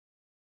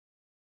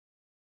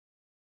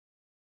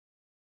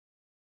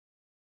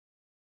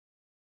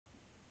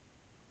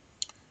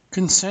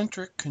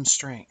Concentric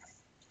constraint.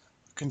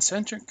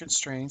 Concentric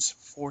constraints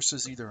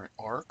forces either an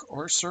arc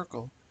or a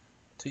circle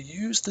to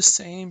use the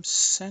same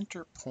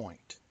center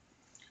point.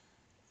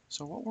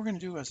 So what we're going to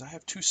do is I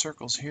have two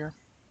circles here.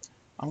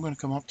 I'm going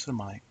to come up to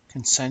my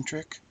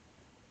concentric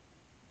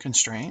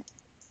constraint.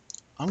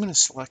 I'm going to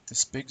select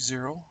this big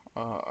zero,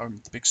 or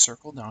the big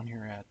circle down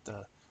here at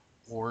the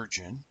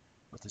origin,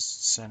 with the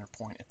center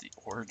point at the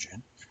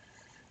origin.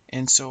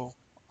 And so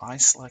I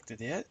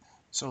selected it.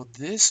 So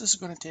this is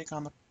going to take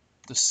on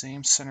the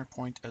same center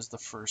point as the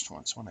first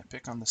one. So when I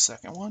pick on the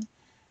second one,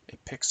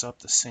 it picks up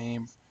the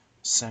same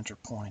center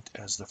point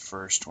as the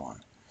first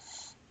one.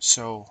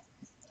 So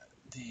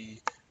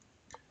the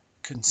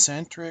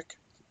concentric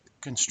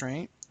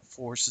constraint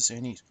forces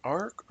any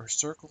arc or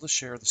circle to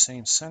share the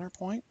same center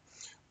point.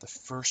 The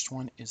first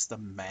one is the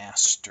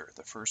master.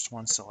 The first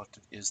one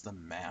selected is the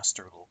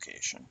master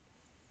location.